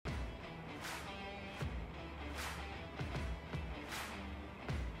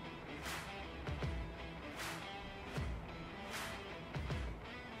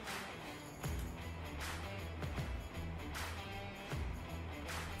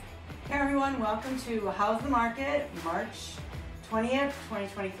everyone, welcome to How's the Market, March 20th,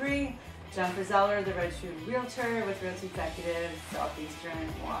 2023. Jennifer Zeller, the Registered Realtor with Realty Executives, Southeastern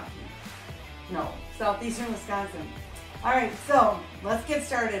Wisconsin. All right, so let's get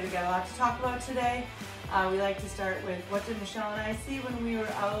started. We got a lot to talk about today. We like to start with what did Michelle and I see when we were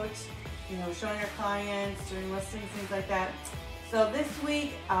out, showing our clients, doing listings, things like that. So this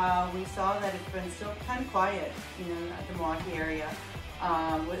week, we saw that it's been still kind of quiet, at the Milwaukee area.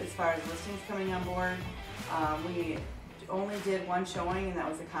 As far as listings coming on board, we only did one showing, and that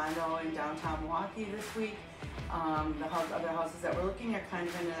was a condo in downtown Milwaukee this week. The other houses that we're looking are kind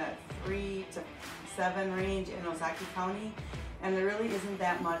of in that 3 to 7 range in Ozaukee County, and there really isn't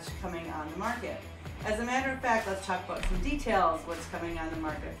that much coming on the market. As a matter of fact, let's talk about some details, what's coming on the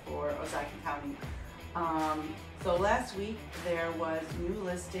market for Ozaukee County. So last week there was new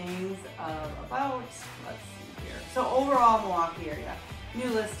listings of about, let's see here. So overall Milwaukee area, new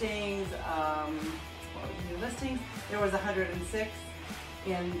listings, there was 106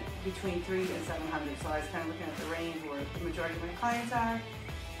 in between 300 and 700. So I was kind of looking at the range where the majority of my clients are.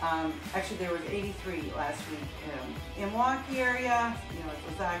 Actually there was 83 last week in Milwaukee area,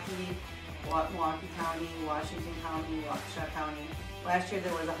 it's Ozaukee, Milwaukee County, Washington County, Waukesha County. Last year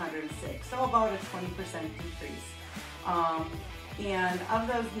there was 106, so about a 20% decrease. And of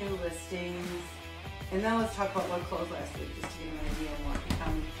those new listings, and then let's talk about what closed last week, just to give you an idea in Milwaukee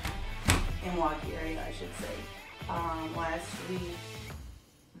County, in Milwaukee area I should say. Last week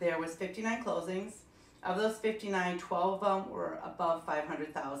there was 59 closings. Of those 59, 12 of them were above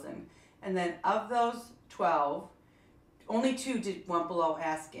 500,000. And then of those 12, only 2 went below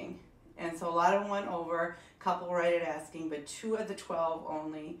asking. And so a lot of them went over, a couple were right at asking, but 2 of the 12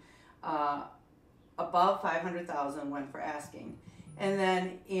 only above 500,000 went for asking. And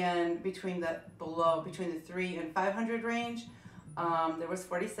then in between the 3 and 500 range, there was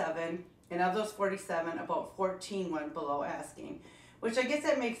 47, and of those 47, about 14 went below asking, which I guess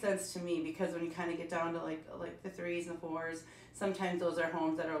that makes sense to me, because when you kind of get down to like the 3s and the 4s, sometimes those are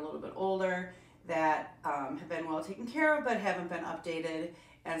homes that are a little bit older that have been well taken care of but haven't been updated.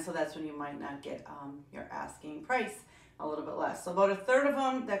 And so that's when you might not get your asking price a little bit less. So about a third of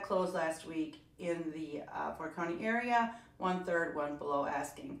them that closed last week in the Fort County area, 1/3 went below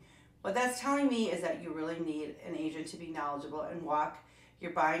asking. What that's telling me is that you really need an agent to be knowledgeable and walk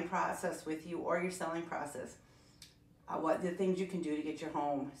your buying process with you, or your selling process. What the things you can do to get your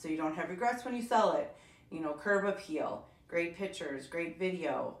home so you don't have regrets when you sell it. Curb appeal, great pictures, great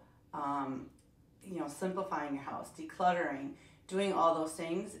video, simplifying your house, decluttering, doing all those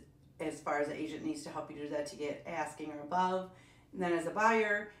things. As far as the agent needs to help you do that to get asking or above. And then as a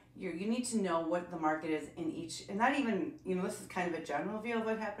buyer, you need to know what the market is in each, and not even, this is kind of a general view of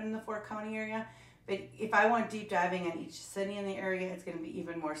what happened in the Fort County area, but if I want deep diving on each city in the area, it's going to be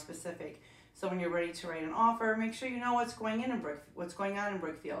even more specific. So when you're ready to write an offer, make sure you know what's going on in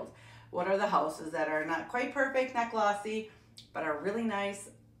Brookfield. What are the houses that are not quite perfect, not glossy, but are really nice?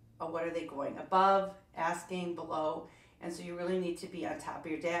 What are they going above, asking, below? And so you really need to be on top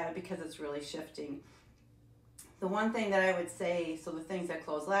of your data, because it's really shifting. The one thing that I would say, so the things that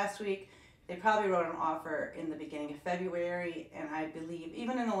closed last week, they probably wrote an offer in the beginning of February, and I believe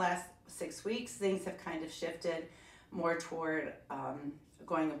even in the last 6 weeks, things have kind of shifted more toward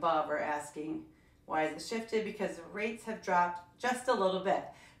going above or asking. Why has it shifted? Because the rates have dropped just a little bit.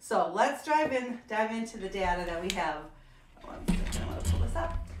 So let's dive into the data that we have. One second, I'm going to pull this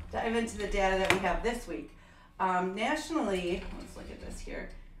up. Dive into the data that we have this week. Nationally, let's look at this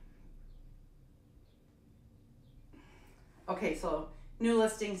here. Okay, so new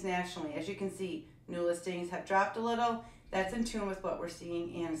listings nationally. As you can see, new listings have dropped a little. That's in tune with what we're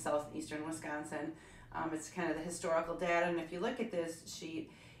seeing in southeastern Wisconsin. It's kind of the historical data, and if you look at this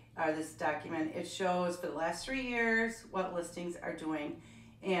sheet, or this document, it shows for the last 3 years what listings are doing.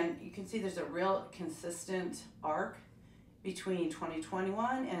 And you can see there's a real consistent arc between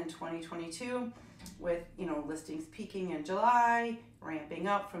 2021 and 2022. With listings peaking in July, ramping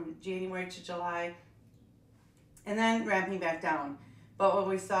up from January to July, and then ramping back down. But what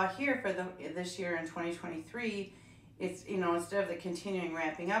we saw here for this year in 2023, it's instead of the continuing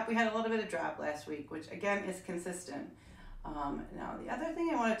ramping up, we had a little bit of drop last week, which again is consistent. Now the other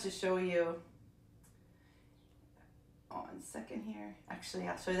thing I wanted to show you, one second here. Actually,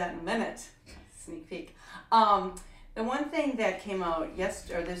 I'll show you that in a minute. Sneak peek. The one thing that came out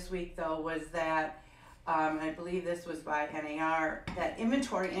this week though was that, and I believe this was by NAR, that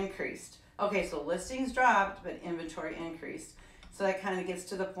inventory increased. Okay, so listings dropped, but inventory increased. So that kind of gets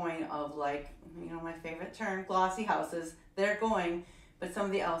to the point of my favorite term, glossy houses. They're going, but some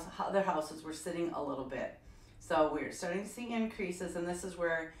of the other houses were sitting a little bit. So we're starting to see increases, and this is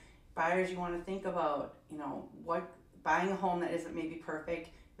where buyers, you want to think about, what buying a home that isn't maybe perfect,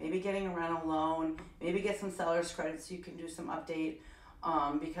 maybe getting a rental loan, maybe get some seller's credit so you can do some update,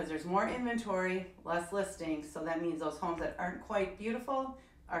 because there's more inventory, less listings, so that means those homes that aren't quite beautiful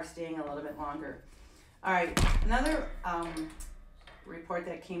are staying a little bit longer. All right, another report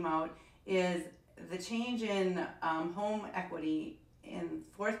that came out is the change in home equity in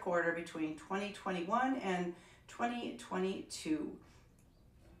fourth quarter between 2021 and 2022.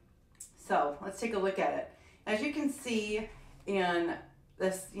 So let's take a look at it. As you can see in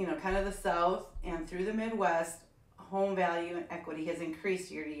this, kind of the South and through the Midwest, home value and equity has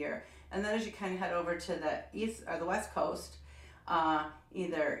increased year to year. And then as you kind of head over to the East or the West Coast,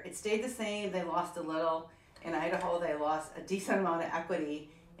 either it stayed the same, they lost a little. In Idaho, they lost a decent amount of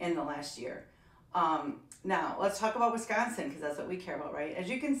equity in the last year. Now, let's talk about Wisconsin, because that's what we care about, right? As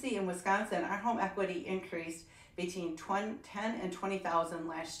you can see in Wisconsin, our home equity increased between 10 and 20,000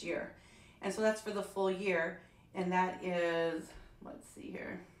 last year. And so that's for the full year, and that is, let's see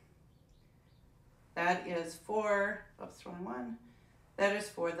here. That is for, oops, wrong one. That is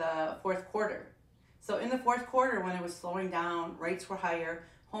for the fourth quarter. So in the fourth quarter, when it was slowing down, rates were higher,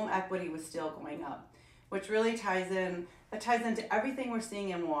 home equity was still going up, which really ties into everything we're seeing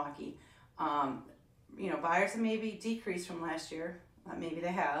in Milwaukee. Buyers have maybe decreased from last year, maybe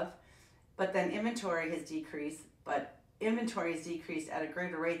they have, but then inventory has decreased, but inventory has decreased at a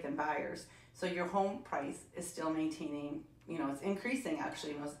greater rate than buyers. So your home price is still maintaining, it's increasing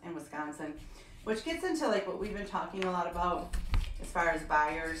actually in Wisconsin, which gets into like what we've been talking a lot about as far as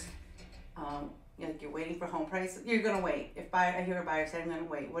buyers. You're waiting for home price, you're gonna wait. I hear a buyer say, I'm gonna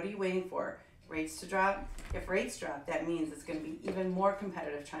wait. What are you waiting for? Rates to drop? If rates drop, that means it's gonna be even more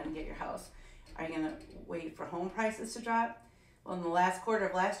competitive trying to get your house. Are you gonna wait for home prices to drop? Well, in the last quarter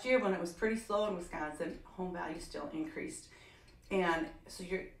of last year, when it was pretty slow in Wisconsin, home value still increased. And so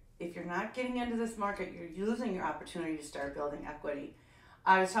if you're not getting into this market, you're losing your opportunity to start building equity.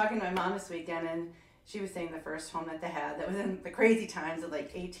 I was talking to my mom this weekend, and she was saying the first home that they had, that was in the crazy times of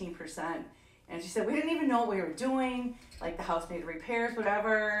like 18%. And she said, we didn't even know what we were doing. Like the house needed repairs,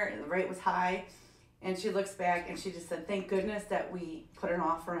 whatever, the rate was high. And she looks back and she just said, thank goodness that we put an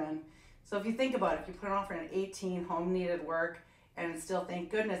offer in. So if you think about it, if you put an offer in at 18, home needed work, and still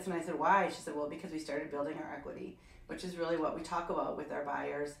thank goodness. And I said, why? She said, well, because we started building our equity, which is really what we talk about with our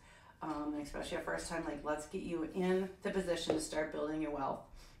buyers, especially our first time, like let's get you in the position to start building your wealth.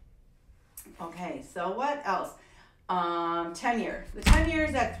 Okay, so what else? 10-year. The 10-year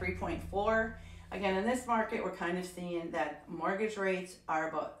is at 3.4. Again, in this market, we're kind of seeing that mortgage rates are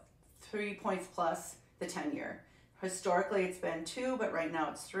about 3 points plus the 10-year. Historically, it's been 2, but right now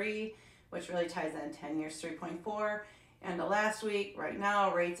it's 3, which really ties in 10 years, 3.4. And the last week, right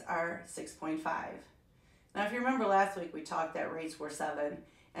now, rates are 6.5. Now, if you remember last week, we talked that rates were 7,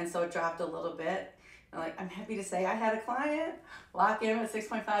 and so it dropped a little bit. And I'm happy to say I had a client lock in at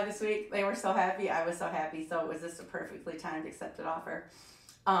 6.5 this week. They were so happy. I was so happy. So it was just a perfectly timed accepted offer.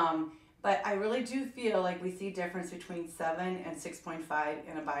 But I really do feel like we see a difference between 7 and 6.5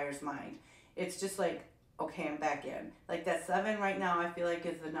 in a buyer's mind. It's just like, okay, I'm back in. Like that 7 right now, I feel like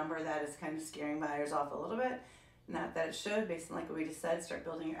is the number that is kind of scaring buyers off a little bit. Not that it should, based on like what we just said, start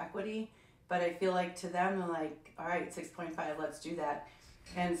building your equity. But I feel like to them, they're like, all right, 6.5, let's do that.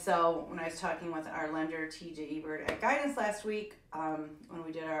 And so when I was talking with our lender, TJ Ebert, at Guidance last week, when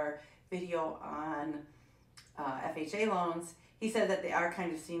we did our video on FHA loans, he said that they are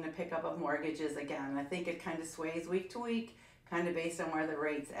kind of seeing a pickup of mortgages again. I think it kind of sways week to week, kind of based on where the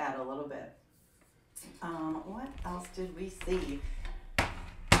rate's at a little bit. What else did we see?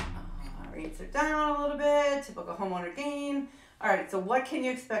 Rates are down a little bit, typical homeowner gain. All right, so what can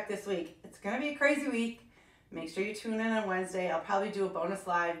you expect this week? It's going to be a crazy week. Make sure you tune in on Wednesday. I'll probably do a bonus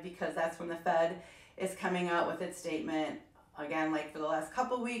live because that's when the Fed is coming out with its statement. Again, like for the last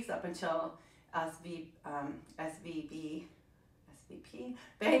couple weeks up until SVP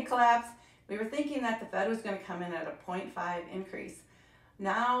bank collapse, we were thinking that the Fed was going to come in at a 0.5 increase.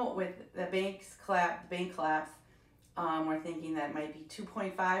 Now with the bank collapse, we're thinking that might be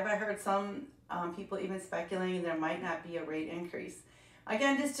 2.5. I heard some people even speculating there might not be a rate increase.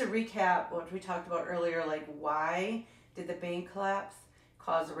 Again, just to recap what we talked about earlier, like why did the bank collapse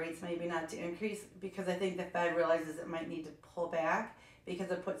cause the rates maybe not to increase? Because I think the Fed realizes it might need to pull back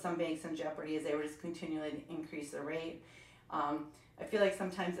because it put some banks in jeopardy as they were just continuing to increase the rate. I feel like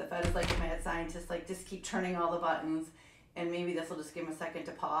sometimes the Fed is like a mad scientist, like just keep turning all the buttons, and maybe this will just give them a second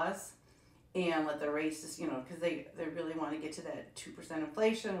to pause and let the rates just, because they really want to get to that 2%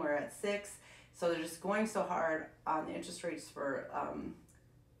 inflation. We're at 6. So they're just going so hard on the interest rates for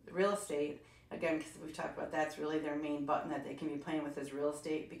real estate Again, because we've talked about that's really their main button that they can be playing with is real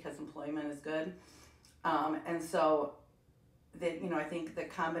estate because employment is good. And so that, I think the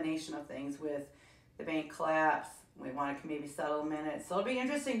combination of things with the bank collapse, we want to maybe settle minutes. So it'll be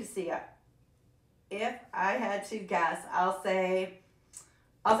interesting to see. If I had to guess, I'll say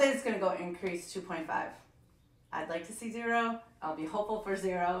it's going to go increase 2.5. I'd like to see 0. I'll be hopeful for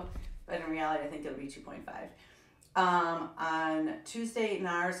 0, but in reality, I think it'll be 2.5. On Tuesday,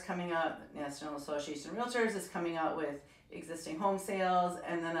 NAR's coming up, National Association of Realtors is coming out with existing home sales,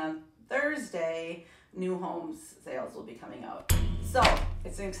 and then on Thursday, new homes sales will be coming out. So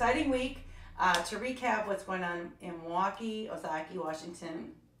it's an exciting week. To recap what's going on in Milwaukee, Ozaukee,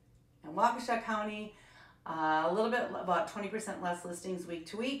 Washington, and Waukesha County, a little bit, about 20% less listings week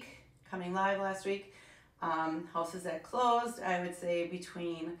to week, coming live last week. Houses that closed, I would say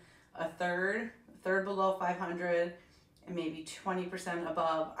between a third below 500, and maybe 20%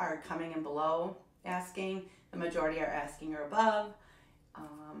 above are coming in below asking. The majority are asking or above.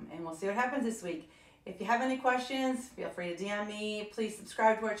 And we'll see what happens this week. If you have any questions, feel free to DM me. Please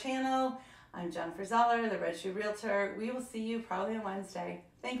subscribe to our channel. I'm Jennifer Zeller, the Red Shoe Realtor. We will see you probably on Wednesday.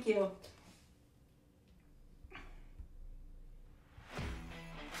 Thank you.